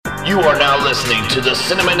You are now listening to the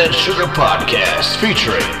Cinnamon and Sugar Podcast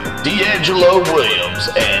featuring D'Angelo Williams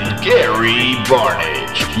and Gary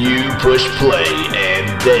Barnage. You push play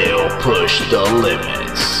and they'll push the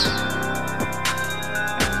limits.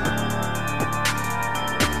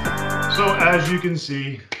 So as you can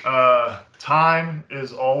see, time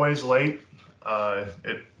is always late.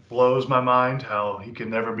 It blows my mind how he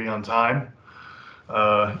can never be on time,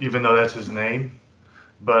 even though that's his name.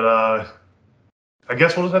 But I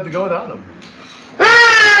guess we'll just have to go without him.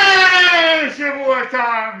 Hey, it's your boy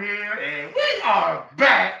Tom here, and we are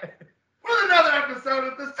back with another episode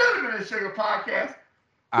of the Cinnamon and Sugar Podcast.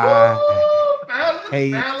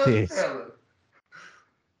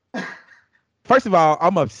 First of all,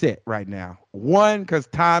 I'm upset right now. One, because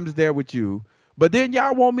Tom's there with you, but then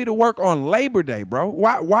y'all want me to work on Labor Day, bro.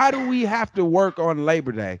 Why do we have to work on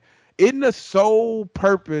Labor Day? Isn't the sole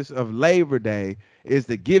purpose of Labor Day is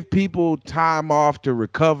to give people time off to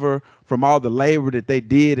recover from all the labor that they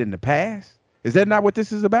did in the past? Is that not what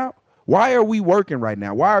this is about? Why are we working right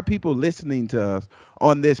now? Why are people listening to us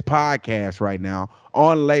on this podcast right now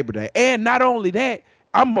on Labor Day? And not only that,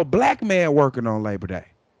 I'm a black man working on Labor Day.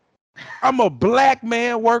 I'm a black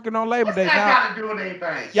man working on Labor Day. What's that got to do with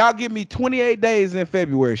anything? Y'all give me 28 days in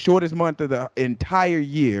February, shortest month of the entire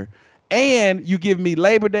year. And you give me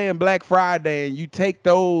Labor Day and Black Friday, and you take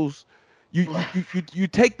those, you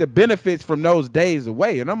take the benefits from those days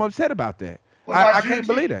away, and I'm upset about that. I can't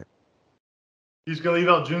believe that. He's gonna leave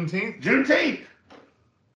out Juneteenth. Juneteenth.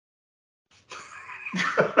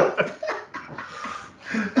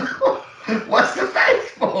 What's the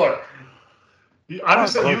face for? I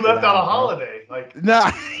just said you left out a holiday. Like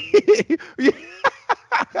nah.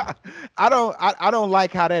 I don't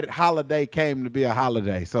like how that holiday came to be a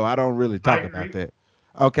holiday, so I don't really talk about that.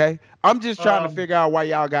 Okay, I'm just trying to figure out why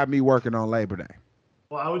y'all got me working on Labor Day.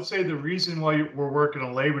 Well, I would say the reason why we're working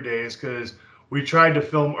on Labor Day is because we tried to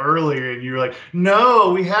film earlier, and you were like,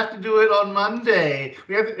 "No, we have to do it on Monday.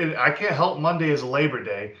 We have to." And I can't help Monday as a Labor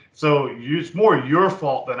Day, so it's more your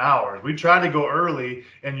fault than ours. We tried to go early,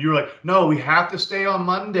 and you were like, "No, we have to stay on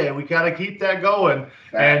Monday. We got to keep that going."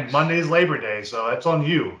 Facts. And Monday is Labor Day, so that's on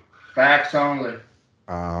you. Facts only.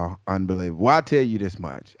 Oh, unbelievable. Well, I'll tell you this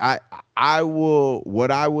much. I will,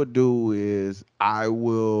 what I would do is I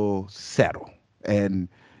will settle. And,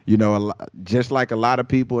 you know, just like a lot of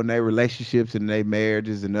people in their relationships and their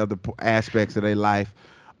marriages and other aspects of their life,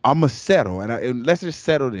 I'm going to settle. And let's just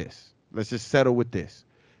settle this. Let's just settle with this.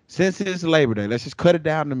 Since it's Labor Day, let's just cut it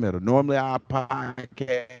down the middle. Normally our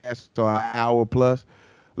podcast are an hour plus.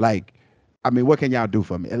 Like, I mean, what can y'all do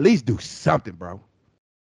for me? At least do something, bro.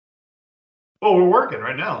 Oh, we're working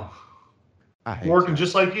right now. We're working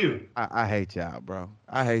just like you. I hate y'all, bro.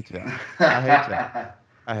 I hate y'all.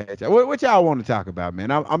 I hate y'all. What y'all want to talk about,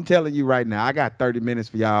 man? I'm telling you right now, I got 30 minutes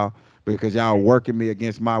for y'all because y'all working me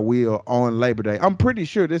against my will on Labor Day. I'm pretty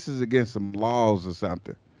sure this is against some laws or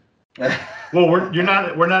something. Well, we're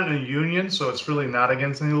not in a union, so it's really not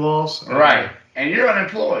against any laws. Right. And you're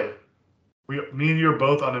unemployed. Me and you are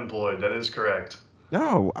both unemployed. That is correct.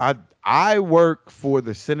 No, I work for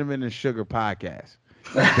the Cinnamon and Sugar Podcast.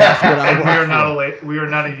 That's what I work we are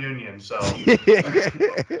not a union, so take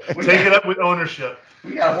it up with ownership.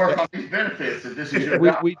 We got to work on these benefits. If this is your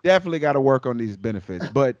job. We definitely got to work on these benefits.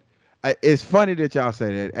 But it's funny that y'all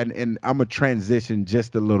say that, and I'm gonna transition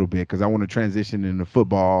just a little bit because I want to transition into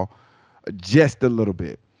football just a little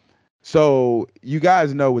bit. So you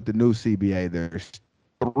guys know with the new CBA, there's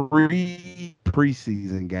 3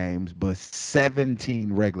 preseason games, but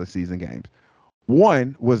 17 regular season games.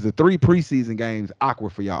 One was the 3 preseason games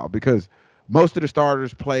awkward for y'all because most of the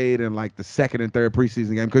starters played in like the second and third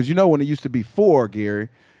preseason game. Because you know when it used to be 4, Gary,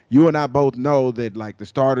 you and I both know that like the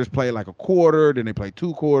starters play like a quarter, then they play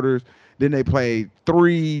 2 quarters, then they play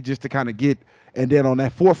 3 just to kind of get, and then on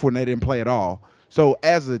that 4th one they didn't play at all. So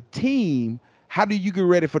as a team, how do you get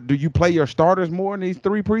ready for? Do you play your starters more in these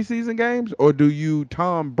 3 preseason games, or do you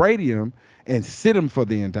Tom Brady them and sit them for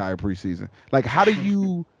the entire preseason? Like how do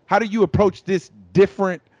you approach this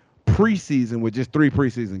different preseason with just 3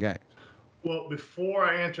 preseason games? Well, before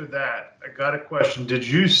I answer that, I got a question. Did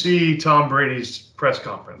you see Tom Brady's press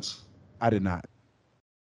conference? I did not.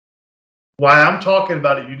 Why I'm talking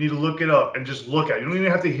about it, you need to look it up and just look at it. You don't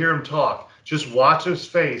even have to hear him talk. Just watch his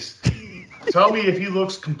face. Tell me if he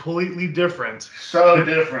looks completely different.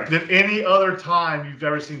 Different than any other time you've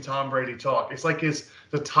ever seen Tom Brady talk. It's like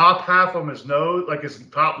the top half of his nose, like his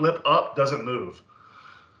top lip up, doesn't move.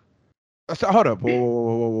 So hold up.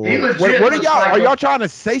 Whoa. He legit What are looks y'all? like Are a- y'all trying to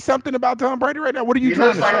say something about Tom Brady right now? What are you He trying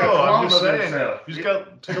looks to like say? a No, I'm clone just of saying. himself. You just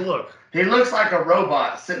got to take a look. He looks like a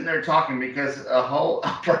robot sitting there talking because a whole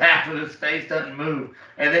upper half of his face doesn't move,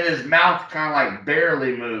 and then his mouth kind of like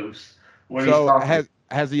barely moves when he's So talking.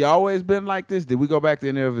 has he always been like this? Did we go back to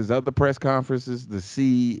any of his other press conferences to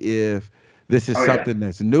see if this is Oh, yeah. something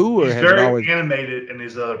that's new, or He's has it very always? animated in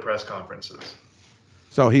his other press conferences.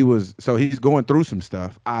 So he's going through some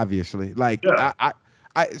stuff, obviously. Like Yeah.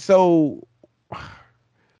 so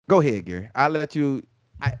go ahead, Gary. I'll let you,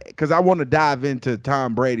 because I want to dive into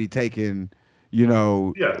Tom Brady taking,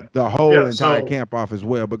 Yeah. the whole Yeah, entire so- camp off as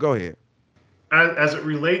well. But go ahead. As it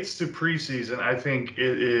relates to preseason, I think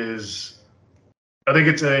it's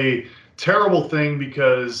a terrible thing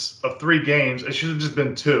because of 3 games. It should have just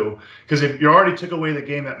been 2. Because if you already took away the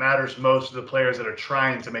game that matters most to the players that are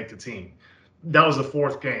trying to make the team, that was the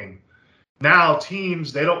 4th game. Now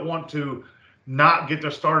teams, they don't want to not get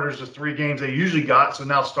their starters the 3 games they usually got. So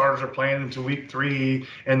now starters are playing into week 3,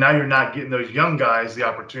 and now you're not getting those young guys the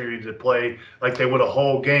opportunity to play like they would a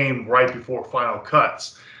whole game right before final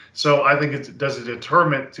cuts. So I think it does a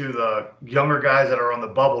deterrent to the younger guys that are on the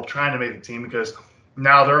bubble trying to make the team, because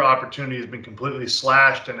now their opportunity has been completely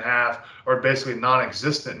slashed in half, or basically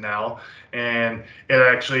non-existent now, and it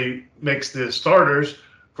actually makes the starters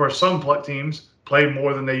for some teams play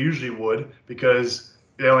more than they usually would because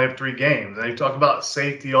they only have 3 games. And you talk about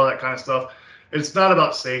safety, all that kind of stuff. It's not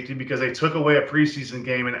about safety because they took away a preseason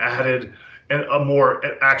game and added a more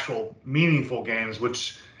actual meaningful games,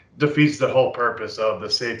 which defeats the whole purpose of the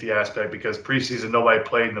safety aspect, because preseason nobody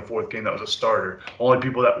played in the 4th game that was a starter. Only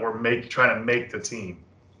people that were trying to make the team.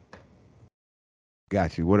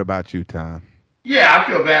 Got you. What about you, Tom? Yeah, I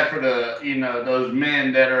feel bad for those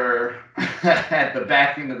men that are at the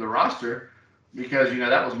back end of the roster, because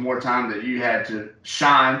that was more time that you had to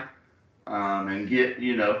shine and get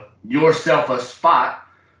yourself a spot.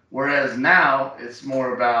 Whereas now it's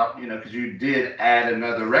more about because you did add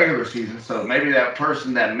another regular season, so maybe that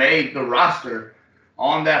person that made the roster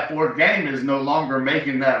on that 4th game is no longer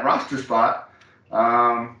making that roster spot.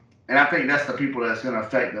 And I think that's the people that's going to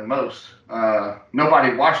affect the most.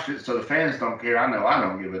 Nobody watched it, so the fans don't care. I know I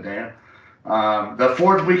don't give a damn. The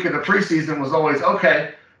 4th week of the preseason was always,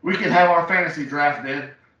 okay, we can have our fantasy draft then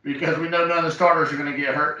because we know none of the starters are going to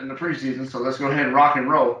get hurt in the preseason, so let's go ahead and rock and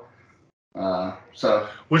roll.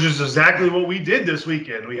 Which is exactly what we did this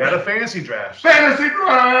weekend. We had a fantasy draft.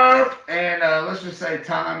 And let's just say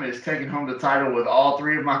Tom is taking home the title with all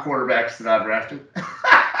 3 of my quarterbacks that I drafted.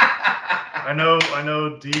 I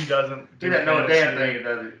know D doesn't He doesn't know a damn thing,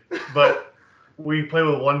 does he? But we play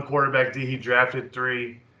with 1 quarterback. D, he drafted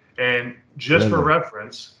 3, and just for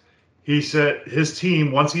reference, he said his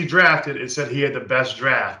team, once he drafted, it said he had the best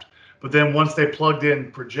draft. But then once they plugged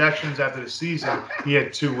in projections after the season, he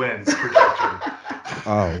had 2 wins projection.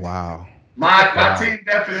 Oh, wow. My team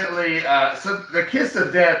definitely. So the kiss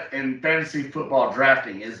of death in fantasy football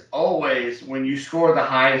drafting is always when you score the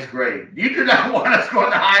highest grade. You do not want to score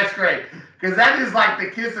the highest grade, because that is like the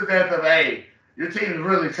kiss of death of, hey, your team is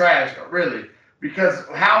really trash, really. Because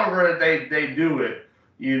however they do it,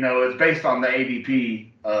 it's based on the ADP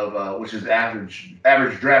of which is average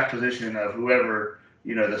draft position of whoever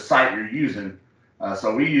the site you're using.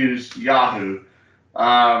 So we use Yahoo.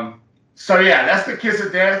 So yeah, that's the kiss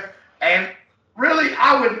of death. And really,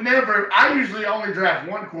 I usually only draft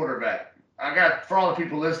 1 quarterback. For all the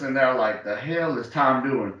people listening, they're like, the hell is Tom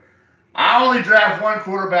doing? I only draft 1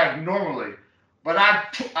 quarterback normally. But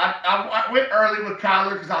I went early with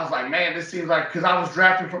Kyler because I was like, man, this seems like, because I was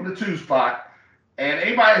drafting from the 2 spot. And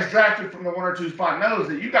anybody that's drafted from the 1 or 2 spot knows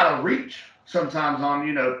that you got to reach sometimes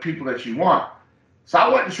on, people that you want. So I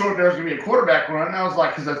wasn't sure if there was going to be a quarterback run. And I was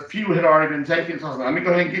like, because a few had already been taken. So I was like, let me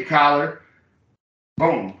go ahead and get Kyler.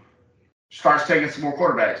 Boom. Starts taking some more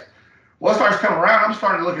quarterbacks. Well, it starts coming around. I'm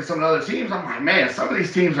starting to look at some of the other teams. I'm like, man, some of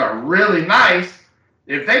these teams are really nice.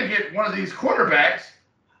 If they get one of these quarterbacks,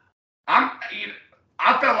 I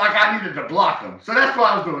felt like I needed to block them. So that's what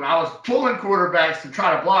I was doing. I was pulling quarterbacks to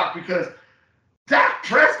try to block, because Dak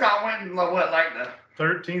Prescott went in like the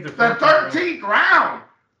 13th or the 13th round.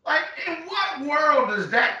 Like, in what world does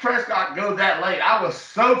Dak Prescott go that late? I was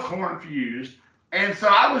so confused. And so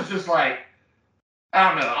I was just like, I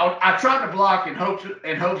don't know. I tried to block in hopes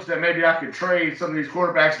that maybe I could trade some of these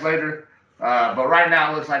quarterbacks later. But right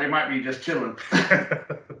now it looks like they might be just chilling.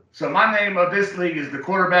 So my name of this league is the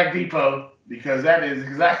Quarterback Depot, because that is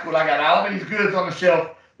exactly what I got. All these goods on the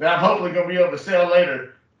shelf that I'm hopefully going to be able to sell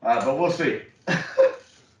later. But we'll see.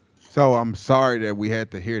 So I'm sorry that we had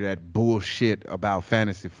to hear that bullshit about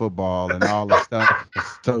fantasy football and all the stuff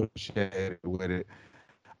associated with it.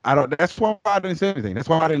 I don't. That's why I didn't say anything. That's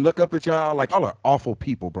why I didn't look up at y'all. Like, y'all are awful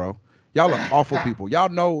people, bro. Y'all are awful people. Y'all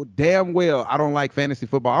know damn well I don't like fantasy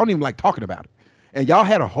football. I don't even like talking about it. And y'all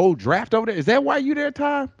had a whole draft over there. Is that why you there,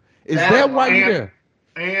 Tom? Is that why you there?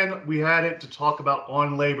 And we had it to talk about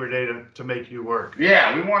on Labor Day to make you work.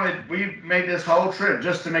 Yeah, we made this whole trip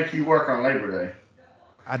just to make you work on Labor Day.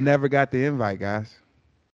 I never got the invite, guys.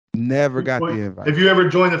 Never got the invite. If you ever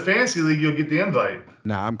join the fantasy league, you'll get the invite.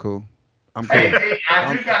 Nah, I'm cool. I'm cool. Hey,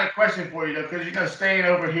 I do got a question for you though, because staying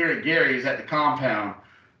over here at Gary's at the compound,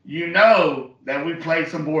 you know that we played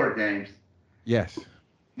some board games. Yes.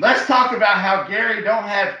 Let's talk about how Gary don't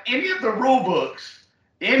have any of the rule books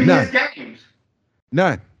in his games.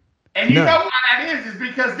 None. And you know why that is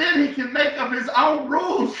because then he can make up his own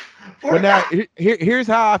rules. Well, now, here's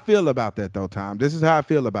how I feel about that, though, Tom. This is how I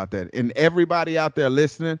feel about that. And everybody out there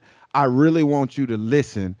listening, I really want you to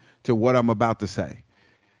listen to what I'm about to say.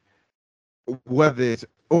 Whether it's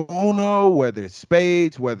Uno, whether it's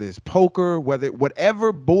spades, whether it's poker,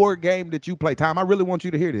 whatever board game that you play, Tom, I really want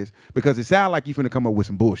you to hear this because it sounds like you're finna come up with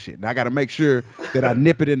some bullshit. And I got to make sure that I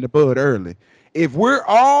nip it in the bud early. If we're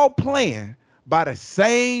all playing by the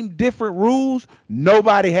same different rules,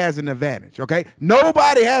 nobody has an advantage, okay?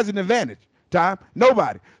 Nobody has an advantage, Tom.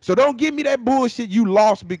 Nobody. So don't give me that bullshit you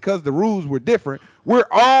lost because the rules were different. We're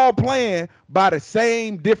all playing by the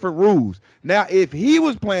same different rules. Now, if he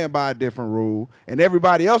was playing by a different rule and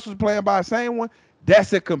everybody else was playing by the same one,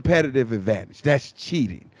 that's a competitive advantage. That's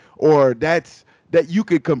cheating. Or that you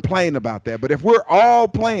could complain about that. But if we're all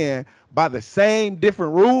playing by the same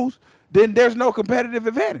different rules, then there's no competitive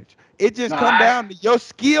advantage. It just comes down to your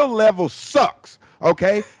skill level sucks,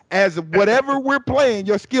 okay? As whatever we're playing,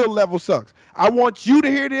 your skill level sucks. I want you to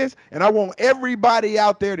hear this, and I want everybody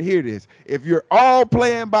out there to hear this. If you're all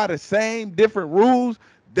playing by the same different rules,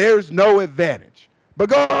 there's no advantage. But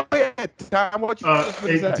go ahead, Tom. What you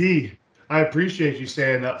say? D, I appreciate you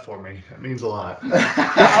standing up for me. That means a lot.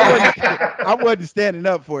 I wasn't standing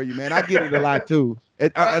up for you, man. I get it a lot, too.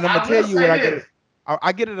 And I'm going to tell you what I get.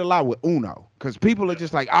 I get it a lot with Uno because people are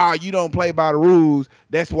just like, you don't play by the rules.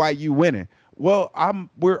 That's why you winning. Well,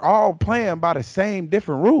 we're all playing by the same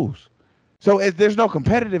different rules. So there's no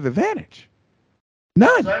competitive advantage.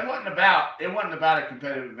 None. So it wasn't about a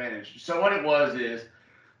competitive advantage. So what it was is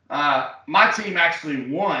my team actually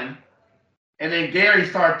won, and then Gary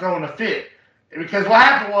started throwing a fit. Because what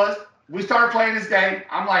happened was we started playing this game.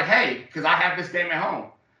 I'm like, hey, because I have this game at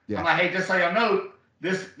home. Yeah. I'm like, hey, just so y'all know,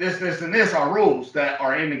 this, and this are rules that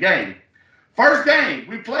are in the game. First game,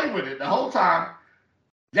 we played with it the whole time.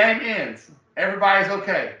 Game ends. Everybody's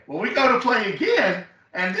okay. Well, we go to play again,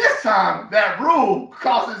 and this time that rule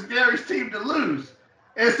causes Gary's team to lose.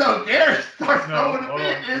 And so Gary starts throwing a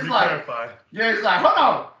fit. It's like, Gary's like, hold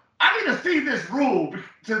on. I need to see this rule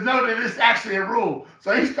to know that it's actually a rule.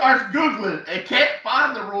 So he starts Googling and can't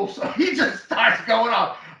find the rule. So he just starts going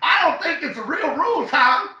off. I don't think it's a real rule,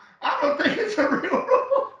 Tom. I don't think it's a real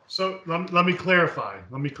rule. So let me clarify.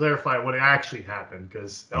 Let me clarify what actually happened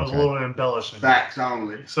because that was a little embellishment. Facts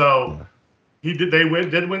only. So he did. They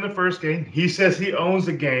did win the first game. He says he owns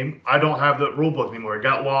the game. I don't have the rule book anymore. It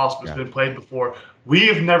got lost. It's been played before. We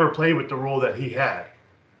have never played with the rule that he had.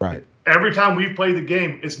 Right. Every time we've played the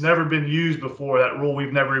game, it's never been used before. That rule,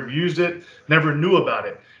 we've never used it, never knew about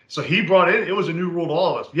it. So he brought it was a new rule to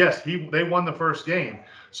all of us. Yes, they won the first game.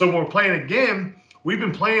 So when we're playing again, we've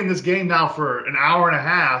been playing this game now for an hour and a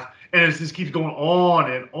half, and it just keeps going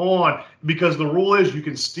on and on because the rule is you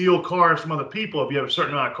can steal cards from other people if you have a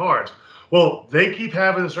certain amount of cards. Well, they keep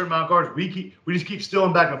having a certain amount of cards. We just keep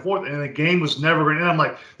stealing back and forth, and the game was never going to end. I'm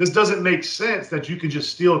like, this doesn't make sense that you can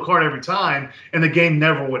just steal a card every time, and the game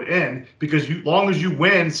never would end because long as you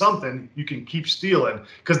win something, you can keep stealing.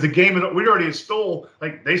 Because the game, we already stole,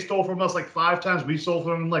 like they stole from us like 5 times. We stole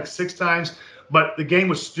from them like 6 times. But the game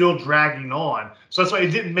was still dragging on. So that's why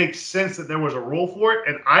it didn't make sense that there was a rule for it.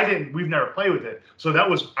 And we've never played with it. So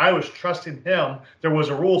I was trusting him. There was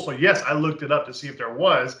a rule. So yes, I looked it up to see if there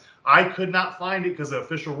was. I could not find it because the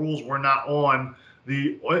official rules were not on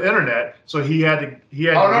the internet. So he had to reach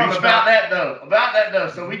out. About that though.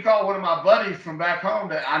 So we called one of my buddies from back home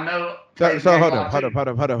that I know. So hold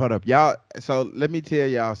up. Y'all, so let me tell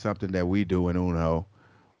y'all something that we do in Uno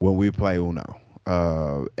when we play Uno.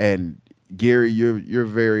 And Gary, you're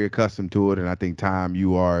very accustomed to it, and I think Tom,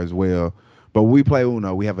 you are as well. But when we play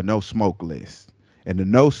Uno, we have a no smoke list, and the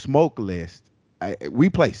no smoke list, we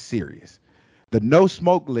play serious. The no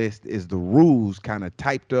smoke list is the rules kind of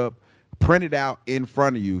typed up, printed out in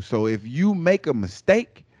front of you. So if you make a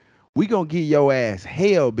mistake, we gonna give your ass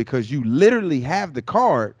hell because you literally have the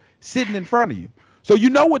card sitting in front of you. So you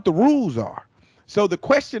know what the rules are. So the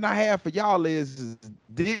question I have for y'all is,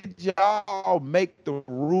 did y'all make the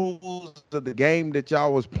rules of the game that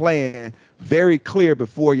y'all was playing very clear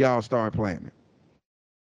before y'all started playing it?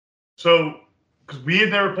 So, because we had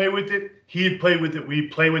never played with it, he had played with it. We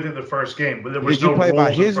played with it the first game, but there was Did you no play rules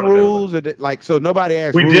by in his front of everybody. rules, or like so nobody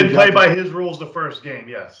asked? We rules, did play y'all by just- his rules the first game.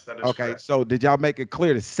 Yes, that is Okay, correct. so did y'all make it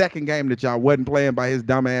clear the second game that y'all wasn't playing by his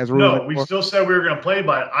dumbass rules? No, we anymore? still said we were going to play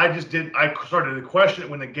by it. I just did. I started to question it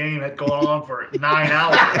when the game had gone on for 9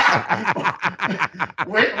 hours.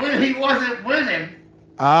 when he wasn't winning.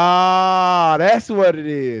 Ah, that's what it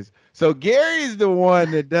is. So Gary's the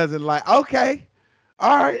one that doesn't like. Okay,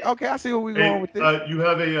 all right, okay, I see where we're going with this. You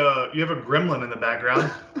have a gremlin in the background.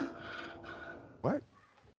 What?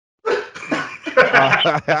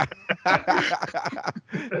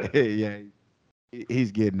 Yeah,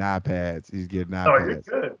 he's getting iPads. He's getting Oh, you're iPads.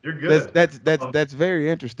 good. You're good. That's very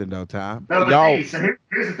interesting though, Tom. No, but Y'all, hey, so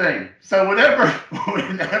here's the thing. So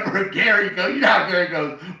whenever Gary goes, you know how Gary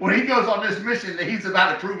goes, when he goes on this mission that he's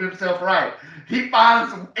about to prove himself right, he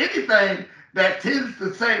finds anything that tends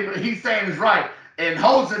to say what he's saying is right and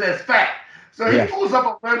holds it as fact. So he pulls up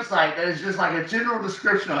a website that is just like a general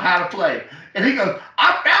description of how to play. And he goes,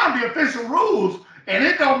 I found the official rules and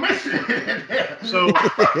it don't mention it in there. So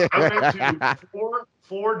I went to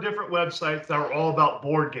four different websites that were all about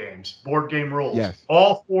board games, board game rules. Yes.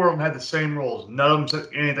 All 4 of them had the same rules. None of them said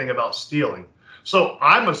anything about stealing. So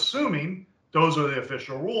I'm assuming those are the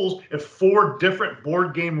official rules if 4 different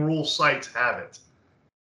board game rule sites have it.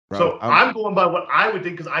 bro, So I'm going by what I would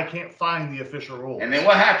think because I can't find the official rules. And then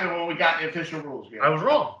what happened when we got the official rules? Gary? I was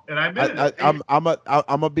wrong, and I admitted it. I'm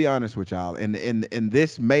gonna be honest with y'all, and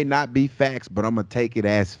this may not be facts, but I'm gonna take it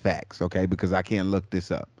as facts, okay? Because I can't look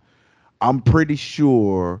this up. I'm pretty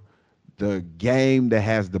sure the game that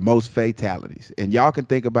has the most fatalities, and y'all can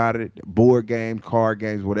think about it, board games, card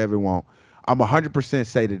games, whatever you want. I'm 100%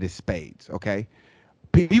 say that it's spades, okay?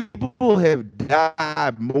 People have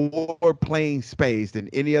died more playing spades than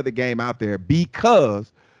any other game out there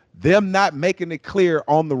because them not making it clear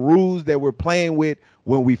on the rules that we're playing with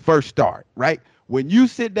when we first start, right? When you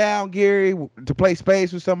sit down, Gary, to play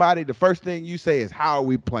spades with somebody, the first thing you say is, how are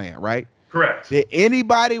we playing, right? Correct. Did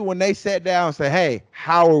anybody, when they sat down, say, hey,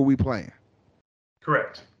 how are we playing?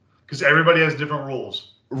 Correct. Because everybody has different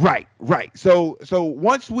rules. Right. So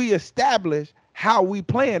once we establish how we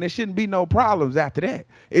playing, there shouldn't be no problems after that.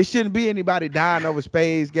 It shouldn't be anybody dying over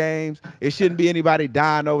spades games. It shouldn't be anybody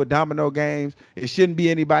dying over domino games. It shouldn't be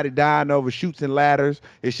anybody dying over chutes and ladders.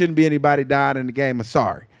 It shouldn't be anybody dying in the game of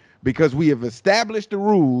sorry. Because we have established the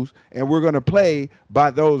rules and we're going to play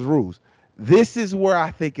by those rules. This is where I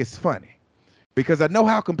think it's funny. Because I know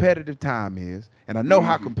how competitive Tom is, and I know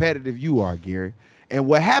how competitive you are, Gary. And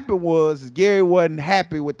what happened was Gary wasn't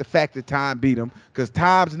happy with the fact that Tom beat him because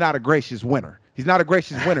Tom's not a gracious winner. He's not a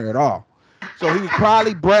gracious winner at all. So he was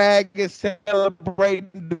probably bragging,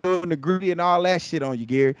 celebrating, doing the gritty and all that shit on you,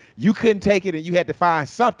 Gary. You couldn't take it and you had to find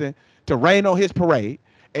something to rain on his parade.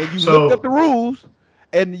 And you looked up the rules,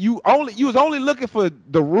 and you was only looking for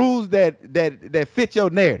the rules that fit your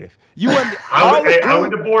narrative. You went I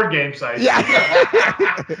went to board game sites. Yeah.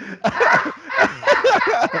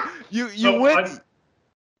 you went.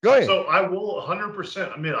 Go ahead. So I will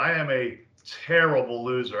 100% admit I am a terrible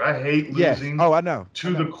loser. I hate losing. Oh, I know.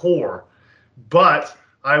 To the core. But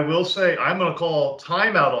I will say I'm going to call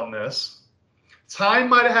timeout on this. Time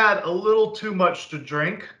might have had a little too much to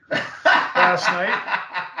drink last night.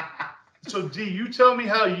 So, D, you tell me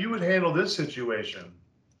how you would handle this situation.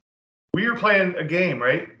 We are playing a game,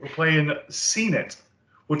 right? We're playing Seen It,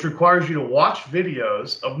 which requires you to watch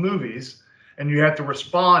videos of movies, and you have to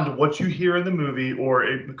respond to what you hear in the movie, or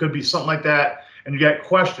it could be something like that, and you got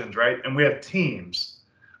questions, right? And we have teams.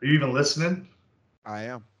 Are you even listening? I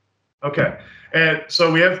am. Okay. And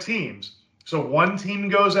so we have teams. So one team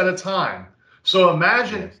goes at a time. So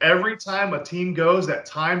imagine every time a team goes, that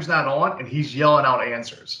time's not on, and he's yelling out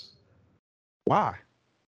answers. Why?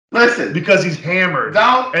 Listen, because he's hammered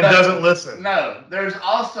and doesn't listen. No, there's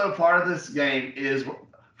also part of this game is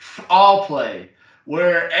all play,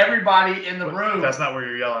 where everybody in the room. That's not where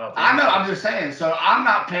you're yelling out. I know. I'm just saying. So I'm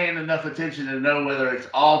not paying enough attention to know whether it's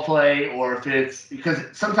all play or if it's because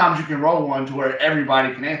sometimes you can roll one to where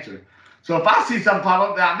everybody can answer. So if I see something pop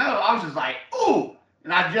up that I know, I was just like, ooh,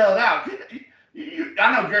 and I yell it out.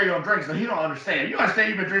 I know Gary don't drink, so he don't understand. You understand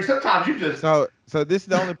you've been drinking. Sometimes you just. So this is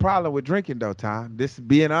the only problem with drinking, though, Tom. This is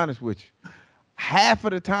being honest with you. Half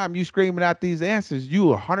of the time you screaming out these answers,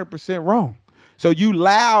 you are 100% wrong. So you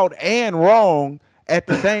loud and wrong at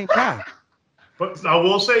the same time. But I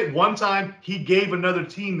will say one time he gave another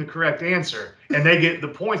team the correct answer, and they get the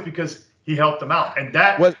points because he helped them out, and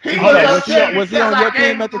that Was He hold on, was upset was he on because your I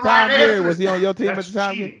gave team at the him the right time, Gary? answers. Was he on your team at that's the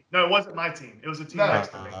time? Gary? cheating. No, it wasn't my team. It was a team No. next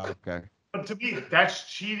to me. Okay. But to me, that's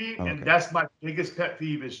cheating, and Okay. that's my biggest pet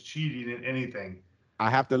peeve is cheating in anything. I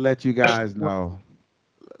have to let you guys know,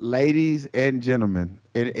 ladies and gentlemen,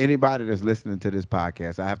 and anybody that's listening to this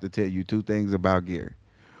podcast, I have to tell you two things about Gary.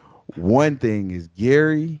 One thing is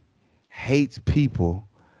Gary hates people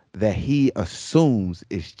that he assumes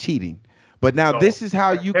is cheating. But now No, this is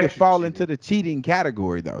how I you catch can you fall cheating. into the cheating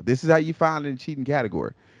category, though. This is how you fall in the cheating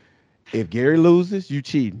category. If Gary loses, you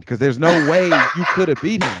cheating because there's no way you could have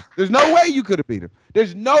beat him. There's no way you could have beat him.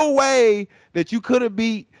 There's no way that you could have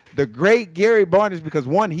beat the great Gary Barnidge because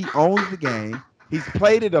one, he owns the game. He's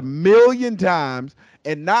played it 1,000,000 times,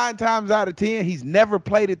 and 9 times out of 10, he's never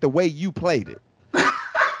played it the way you played it.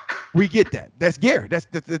 We get that. That's Gary. That's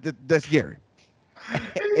Gary.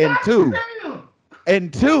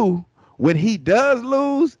 And two, when he does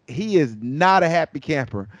lose, he is not a happy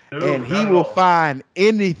camper. No, And he not at will all. find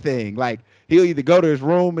anything. Like he'll either go to his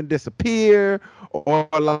room and disappear, or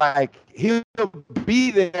like he'll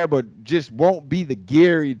be there, but just won't be the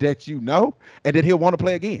Gary that you know. And then he'll want to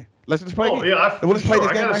play again. Let's just play Oh, again. yeah, Well, let's play this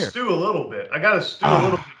I game got to right here. stew a little bit. I got to stew a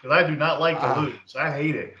little bit because I do not like to lose. I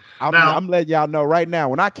hate it. I'm letting y'all know right now.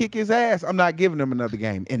 When I kick his ass, I'm not giving him another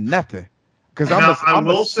game in nothing. Because I'm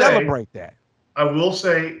going to celebrate that. I will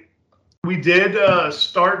say we did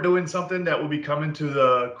start doing something that will be coming to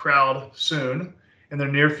the crowd soon in the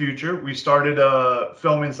near future. We started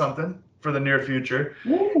filming something for the near future.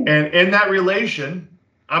 Woo. And in that relation,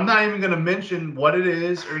 I'm not even going to mention what it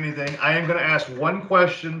is or anything. I am going to ask one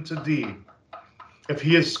question to D if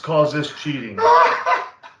he has caused this cheating.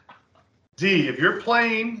 D, if you're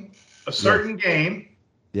playing a certain game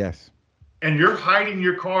Yes. and you're hiding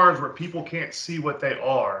your cards where people can't see what they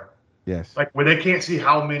are, Yes. like where they can't see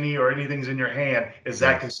how many or anything's in your hand, is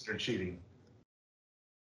that considered cheating?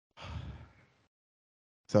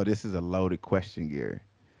 So this is a loaded question, Gary.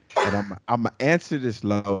 And I'm gonna answer this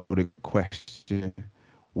loaded question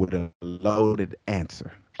with a loaded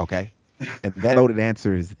answer. Okay. And that loaded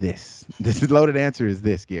answer is this. This loaded answer is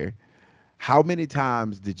this, Gary. How many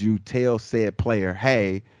times did you tell said player,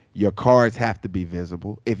 hey, your cards have to be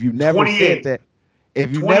visible? If you never 28. said that,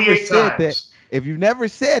 if you never said that, if you never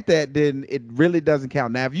said that, then it really doesn't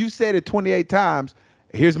count. Now, if you said it 28 times,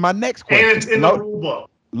 here's my next question. And it's in the rule book.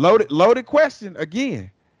 Loaded question again.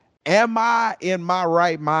 Am I in my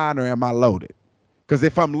right mind or am I loaded? Because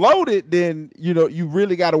if I'm loaded, then you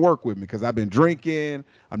really got to work with me because I've been drinking.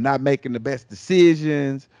 I'm not making the best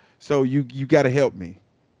decisions. So you got to help me.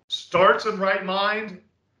 Starts in right mind,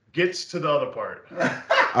 gets to the other part.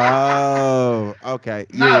 Oh, okay.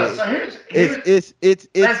 No, Yeah. so here's It's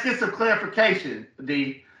let's get some clarification,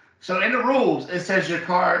 D. So in the rules, it says your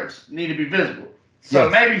cards need to be visible. So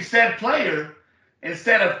Yes. maybe said player,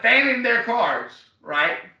 instead of fanning their cards,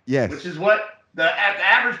 right? Yes. Which is what the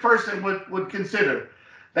average person would consider.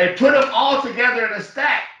 They put them all together in a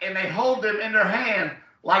stack and they hold them in their hand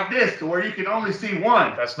like this, to where you can only see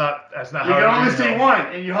one. That's not You how can it only is, see no. one,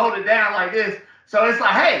 and you hold it down like this. So it's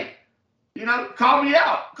like, hey, call me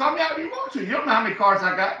out. Call me out if you want to. You don't know how many cards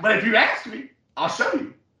I got. But if you ask me, I'll show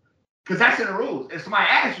you. Because that's in the rules. If somebody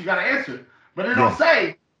asks, you got to answer. But it don't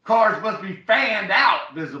say cards must be fanned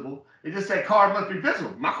out visible. It just said cards must be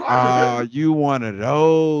visible. My cards are visible. You one of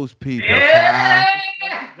those people. Yeah!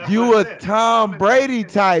 That's You what a I said. Tom Brady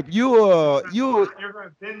type. You You're going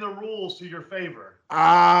to bend the rules to your favor.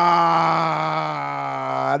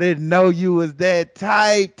 I didn't know you was that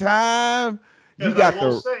type, Tom. You Because got I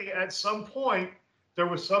will say, at some point, there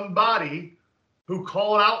was somebody who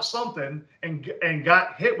called out something and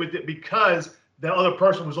got hit with it because the other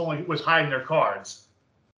person was hiding their cards.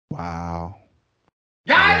 Wow.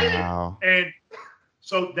 Got it! Wow. And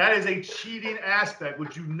so that is a cheating aspect,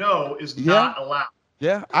 which is Yeah. not allowed.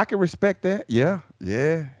 Yeah, I can respect that. Yeah.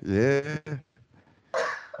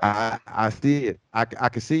 I see it. I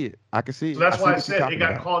can see it. I can see it. So that's see why I what you're said talking it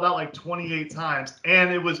got about. called out like 28 times,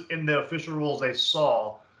 and it was in the official rules they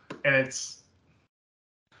saw, and it's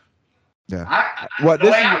Yeah. The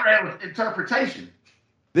way I read it was interpretation.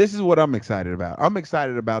 This is what I'm excited about. I'm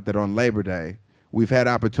excited about that on Labor Day. We've had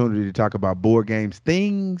opportunity to talk about board games,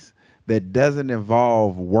 things that doesn't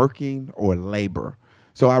involve working or labor.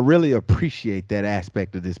 So I really appreciate that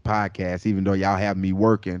aspect of this podcast, even though y'all have me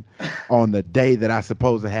working on the day that I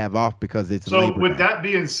supposed to have off because it's so. Labor With Day. that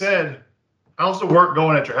being said, how's the work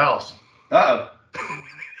going at your house? Uh-oh.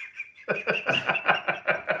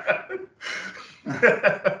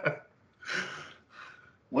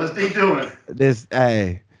 What's he doing? This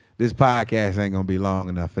podcast ain't gonna be long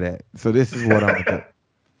enough for that. So this is what I'm gonna do.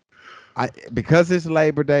 Because it's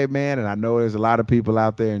Labor Day, man, and I know there's a lot of people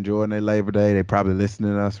out there enjoying their Labor Day. They probably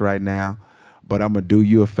listening to us right now. But I'm gonna do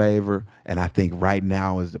you a favor, and I think right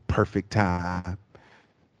now is the perfect time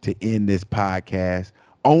to end this podcast.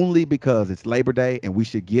 Only because it's Labor Day, and we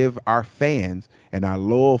should give our fans and our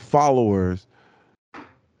loyal followers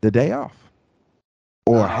the day off,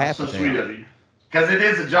 or half so a day. Sweet of you, because it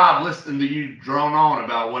is a job listening to you drone on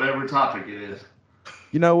about whatever topic it is.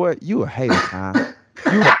 You know what? You a hater, Tom.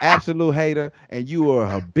 You an absolute hater, and you are a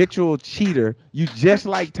habitual cheater. You just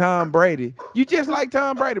like Tom Brady. You just like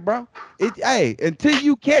Tom Brady, bro. Hey, until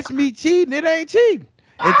you catch me cheating, it ain't cheating.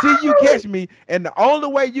 Until you catch me, and the only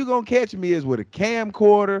way you gonna catch me is with a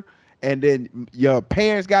camcorder, and then your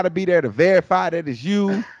parents got to be there to verify that it's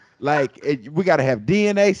you. Like we got to have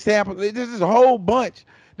DNA samples. This is a whole bunch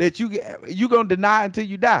that you gonna deny until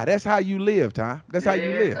you die. That's how you live, Tom. That's how you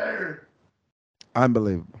live. Sir.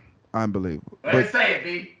 Unbelievable. Go ahead and say it,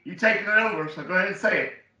 B. You taking it over, so go ahead and say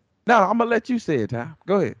it. No, I'm gonna let you say it, Tom.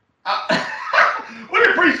 Go ahead. We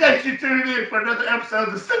appreciate you tuning in for another episode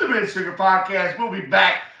of the Cinnamon and Sugar Podcast. We'll be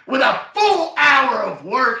back with a full hour of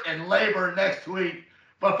work and labor next week.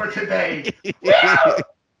 But for today,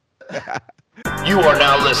 You are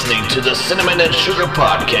now listening to the Cinnamon and Sugar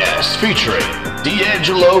Podcast featuring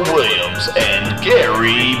D'Angelo Williams and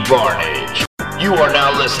Gary Barnage. You are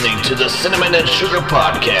now listening to the Cinnamon and Sugar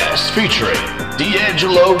Podcast featuring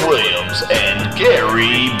D'Angelo Williams and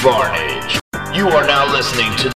Gary Barnage. You are now listening to